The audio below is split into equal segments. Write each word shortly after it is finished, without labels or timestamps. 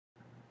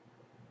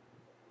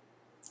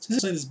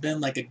Seems like there's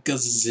been like a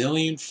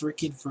gazillion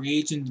freaking free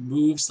agent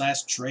moves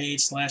slash trade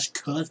slash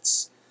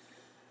cuts.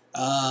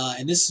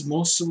 And this is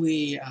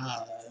mostly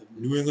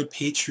New England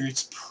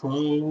Patriots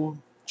Pro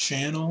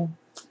channel.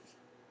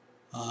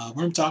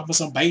 We're talking about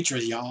some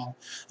Patriots, y'all.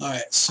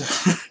 Alright, so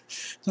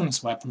I'm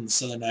just wiping the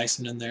Southern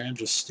accent in there. I'm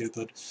just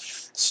stupid.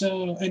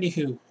 So,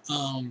 anywho,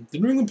 the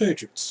New England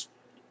Patriots.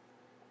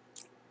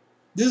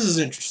 This is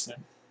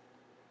interesting.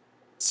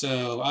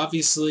 So,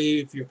 obviously,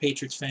 if you're a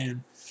Patriots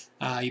fan,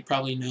 you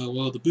probably know,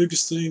 well, the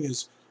biggest thing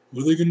is,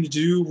 what are they going to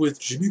do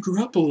with Jimmy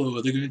Garoppolo?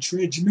 Are they going to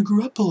trade Jimmy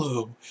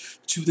Garoppolo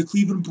to the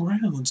Cleveland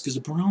Browns? Because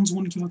the Browns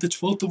want to give up the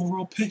 12th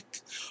overall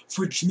pick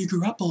for Jimmy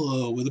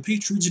Garoppolo. Will the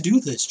Patriots do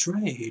this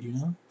trade, you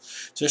know?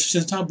 Especially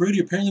since Tom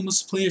Brady apparently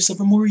wants to play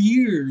 7 more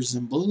years,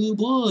 and blah, blah,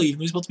 blah.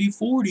 He's about to be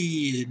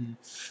 40, and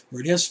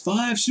already has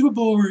 5 Super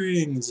Bowl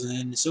rings,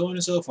 and so on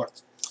and so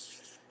forth.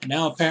 And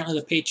now apparently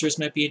the Patriots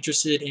might be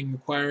interested in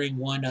acquiring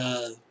one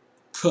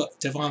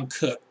Devin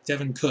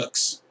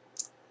Cooks,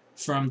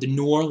 from the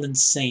New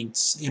Orleans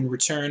Saints in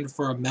return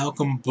for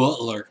Malcolm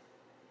Butler.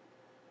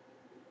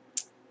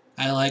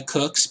 I like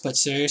Cooks, but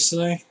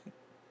seriously,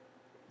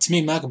 to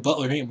me, Malcolm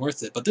Butler ain't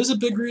worth it. But there's a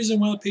big reason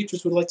why the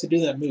Patriots would like to do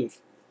that move.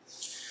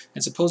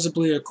 And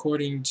supposedly,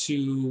 according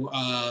to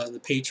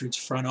the Patriots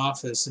front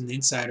office and the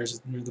insiders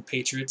of the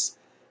Patriots,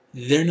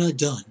 they're not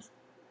done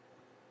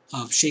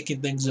of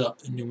shaking things up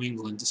in New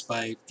England,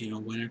 despite,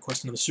 winning, of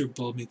course, another Super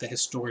Bowl, make that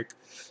historic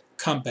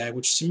comeback,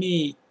 which to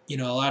me,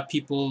 a lot of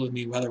people,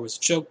 whether it was a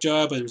choke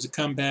job, whether it was a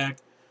comeback,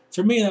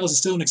 for me, that was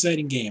still an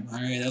exciting game. All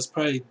right, that was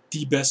probably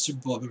the best Super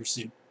Bowl I've ever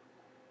seen.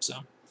 So,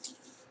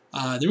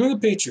 the New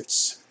England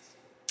Patriots,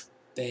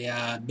 they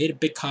made a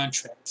big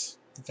contract.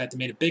 In fact, they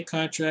made a big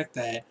contract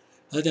that,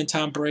 other than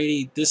Tom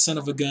Brady, this son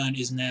of a gun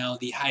is now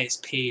the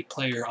highest paid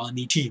player on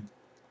the team.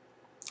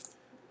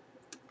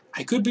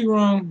 I could be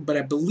wrong, but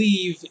I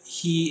believe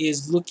he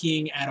is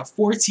looking at a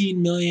 $14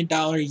 million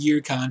a year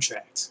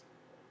contract.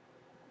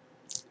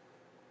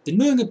 The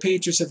New England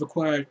Patriots have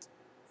acquired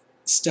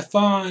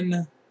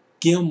Stephon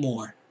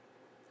Gilmore.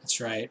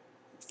 That's right.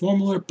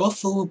 Former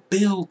Buffalo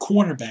Bill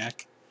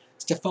cornerback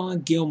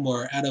Stephon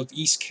Gilmore out of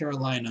South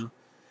Carolina,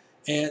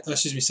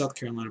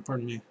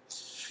 pardon me.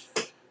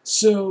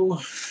 So,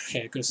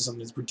 hey, I could have said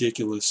something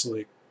ridiculous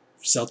like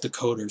South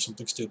Dakota or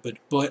something stupid,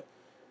 but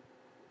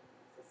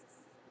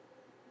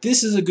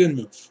this is a good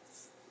move.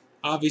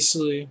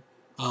 Obviously,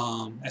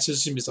 I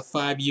assume it's a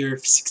 5-year,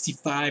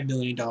 $65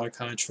 million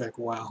contract.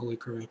 Wow, holy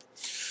crap.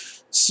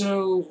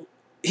 So,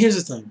 here's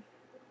the thing.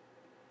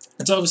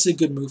 It's obviously a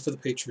good move for the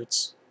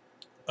Patriots.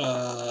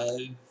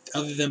 Other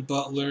than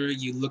Butler,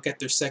 you look at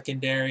their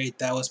secondary,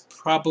 that was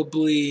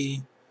probably,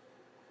 I'm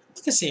not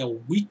going to say a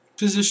weak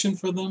position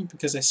for them,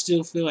 because I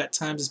still feel at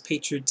times this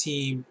Patriot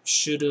team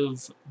should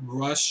have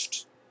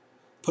rushed,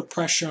 put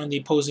pressure on the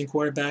opposing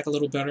quarterback a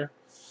little better.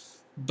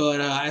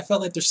 But I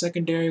felt like their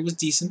secondary was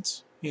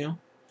decent,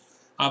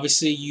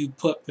 Obviously,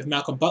 if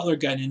Malcolm Butler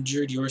got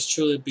injured, yours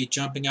truly would be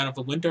jumping out of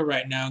a window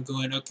right now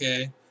going,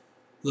 okay,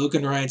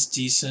 Logan Ryan's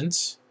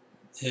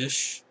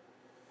decent-ish.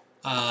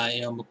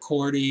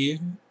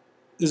 McCourty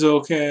is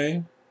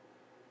okay.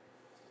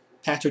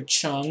 Patrick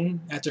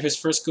Chung, after his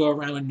first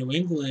go-around in New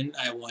England,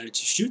 I wanted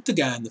to shoot the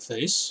guy in the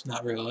face.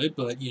 Not really,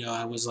 but,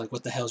 I was like,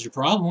 what the hell's your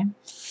problem?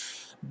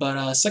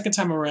 But second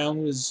time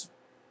around was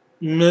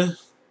meh.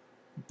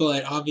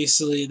 But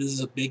obviously, this is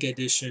a big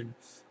addition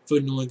for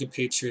the New England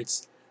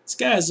Patriots. This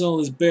guy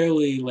is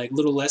barely like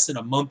little less than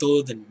a month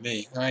older than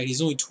me. All right,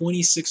 he's only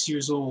 26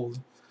 years old.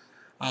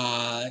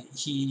 You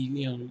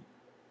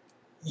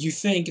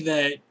think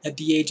that at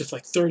the age of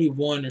like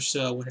 31 or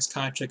so, when his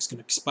contract's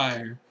gonna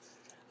expire,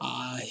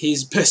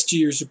 his best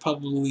years will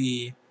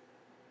probably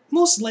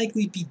most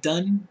likely be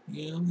done.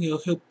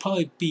 He'll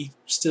probably be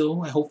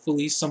still,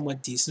 hopefully,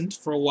 somewhat decent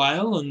for a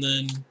while, and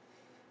then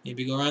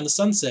maybe go around the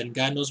sunset and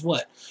God knows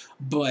what.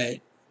 But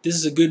this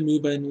is a good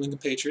move by the New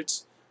England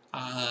Patriots.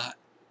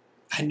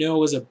 I know it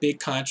was a big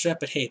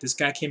contract, but hey, this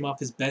guy came off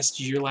his best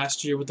year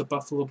last year with the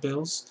Buffalo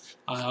Bills.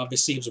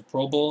 Obviously, he was a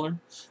Pro Bowler.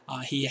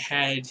 He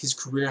had his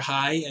career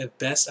high at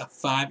best of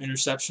 5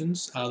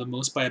 interceptions, the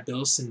most by a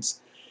Bill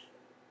since,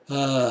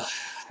 I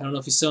don't know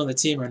if he's still on the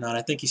team or not.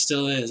 I think he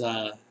still is.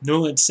 New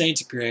Orleans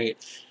Saints great.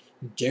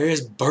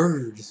 Darius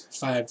Byrd,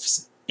 5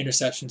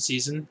 interception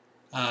season.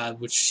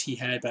 Which he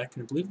had back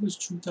in, I believe it was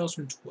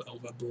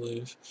 2012, I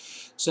believe.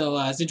 So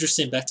it's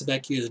interesting,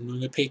 back-to-back years, the New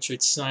England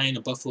Patriots signed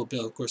a Buffalo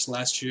Bill. Of course,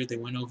 last year they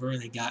went over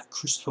and they got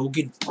Chris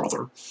Hogan,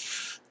 brother.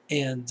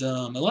 And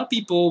a lot of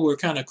people were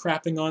kind of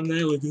crapping on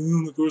that, like,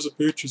 of course the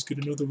Patriots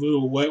get another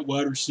little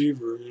wide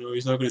receiver.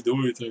 He's not going to do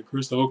anything.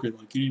 Chris Hogan,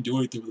 he didn't do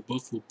anything with the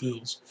Buffalo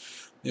Bills.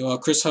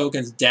 Chris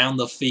Hogan's down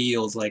the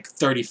field,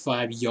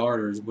 35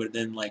 yarders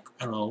within,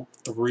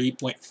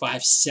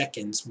 3.5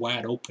 seconds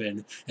wide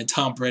open. And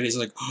Tom Brady's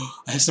like, oh,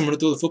 I have someone to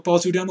throw the football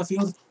to down the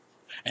field?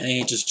 And then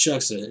he just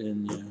chucks it.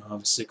 And,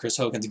 obviously Chris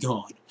Hogan's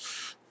gone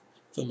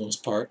for the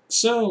most part.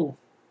 So,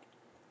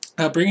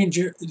 bringing in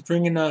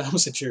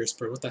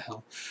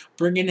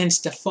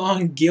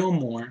Stephon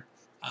Gilmore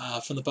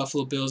from the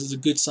Buffalo Bills. It's a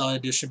good, solid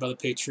addition by the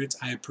Patriots.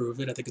 I approve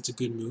it. I think it's a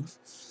good move.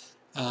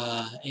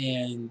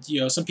 And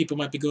some people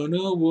might be going,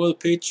 oh well, the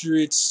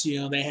Patriots,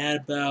 they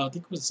had about, I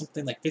think it was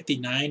something like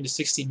 $59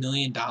 to $60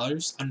 million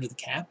under the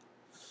cap,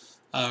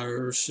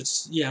 or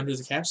yeah, under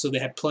the cap. So they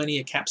had plenty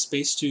of cap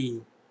space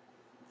to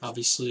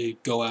obviously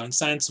go out and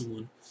sign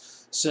someone.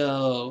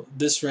 So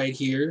this right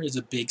here is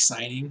a big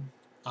signing,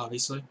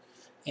 obviously,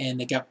 and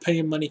they got plenty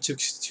of money to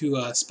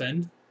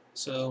spend.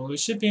 So it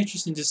should be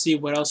interesting to see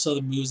what else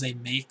other moves they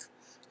make.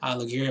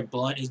 LeGarrette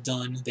Blount is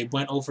done. They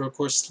went over, of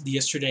course,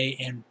 yesterday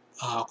and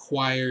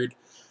acquired.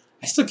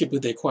 I still can't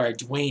believe they acquired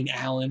Dwayne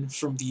Allen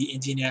from the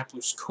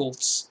Indianapolis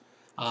Colts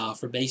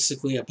for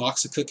basically a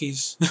box of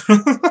cookies.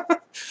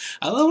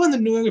 I love when the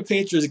New England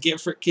Patriots get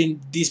freaking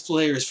these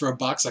players for a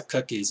box of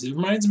cookies. It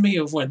reminds me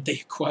of when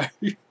they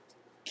acquired.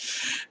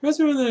 Reminds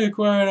me when they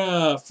acquired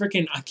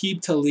freaking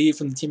Aqib Talib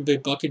from the Tampa Bay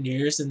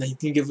Buccaneers, and they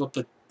can give up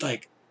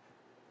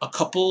a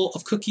couple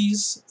of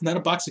cookies, not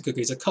a box of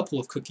cookies, a couple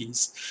of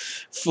cookies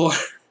for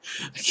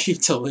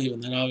Aqib Talib,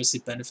 and that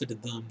obviously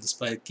benefited them,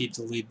 despite Aqib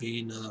Talib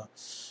being,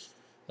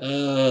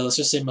 let's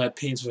just say my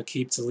opinions with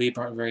Aqib Talib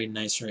aren't very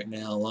nice right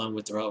now, along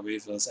with Darrell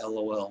Rivas,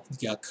 LOL.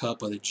 He got cut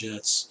by the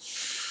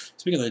Jets.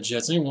 Speaking of the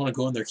Jets, I don't even want to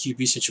go in their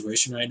QB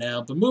situation right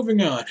now, but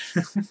moving on.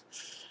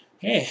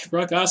 Hey,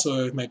 Brock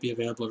Osweiler might be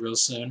available real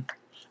soon,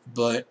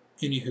 but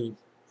anywho,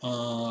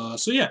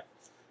 so yeah.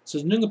 So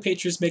the New England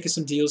Patriots making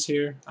some deals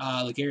here.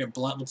 LeGarrette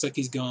Blount looks like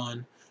he's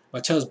gone.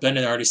 Martellus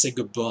Bennett already said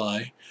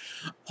goodbye.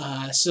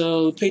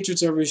 So the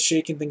Patriots are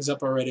shaking things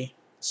up already.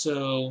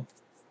 So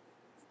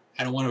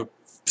I don't want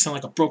to sound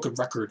like a broken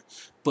record,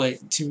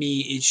 but to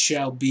me it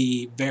shall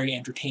be very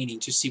entertaining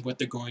to see what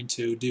they're going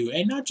to do.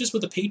 And not just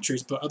with the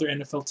Patriots, but other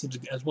NFL teams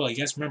as well. You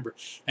guys remember,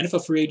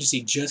 NFL free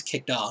agency just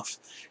kicked off.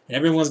 And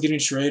everyone's getting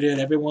traded,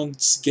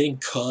 everyone's getting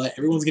cut,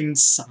 everyone's getting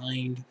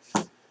signed.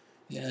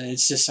 Yeah,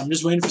 it's just, I'm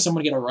just waiting for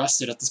someone to get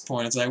arrested at this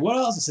point. It's like, what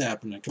else is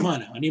happening? Come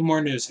on now, I need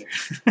more news here.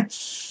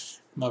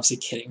 I'm obviously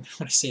kidding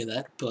when I say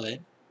that, but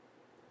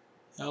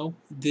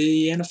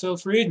the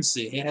NFL free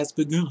agency, it has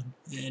begun,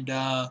 and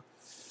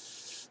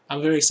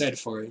I'm very excited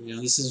for it.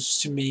 This is,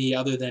 to me,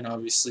 other than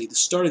obviously the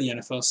start of the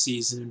NFL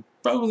season,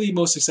 probably the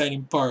most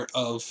exciting part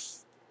of,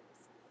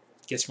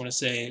 I guess you want to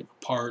say,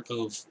 part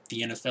of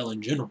the NFL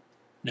in general,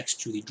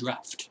 next to the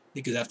draft.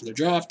 Because after the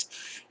draft,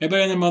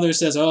 everybody and their mother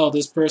says, oh,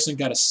 this person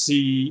got a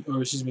C, or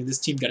excuse me, this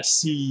team got a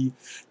C,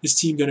 this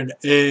team got an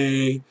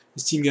A,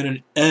 this team got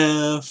an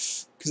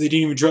F, because they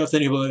didn't even draft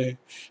anybody.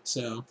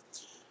 So,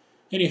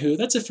 anywho,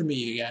 that's it for me,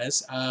 you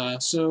guys.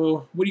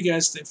 So, what do you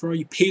guys think? For all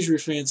you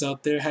Patriots fans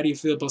out there, how do you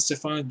feel about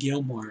Stephon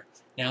Gilmore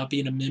now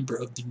being a member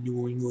of the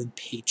New England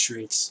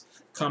Patriots?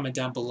 Comment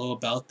down below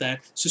about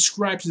that.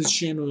 Subscribe to the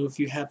channel if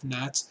you have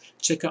not.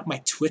 Check out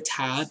my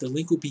Twitter. The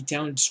link will be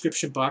down in the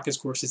description box.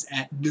 Of course, it's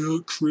at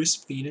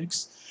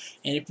TheChrisPhoenix.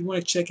 And if you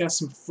want to check out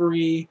some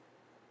free,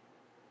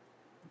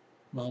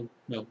 well,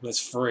 no,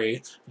 that's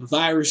free,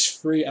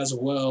 virus-free as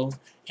well,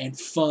 and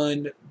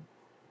fun,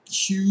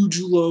 huge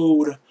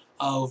load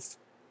of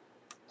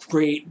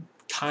great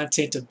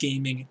content of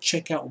gaming,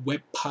 check out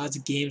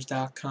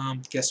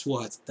webpodsgames.com. Guess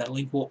what? That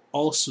link will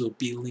also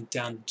be linked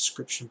down in the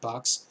description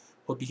box.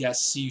 Hope you guys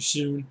see you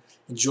soon.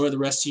 Enjoy the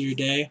rest of your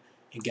day.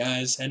 And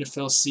guys,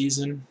 NFL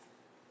season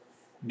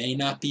may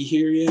not be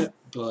here yet,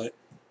 but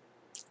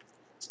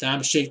it's time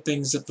to shake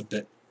things up a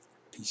bit.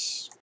 Peace.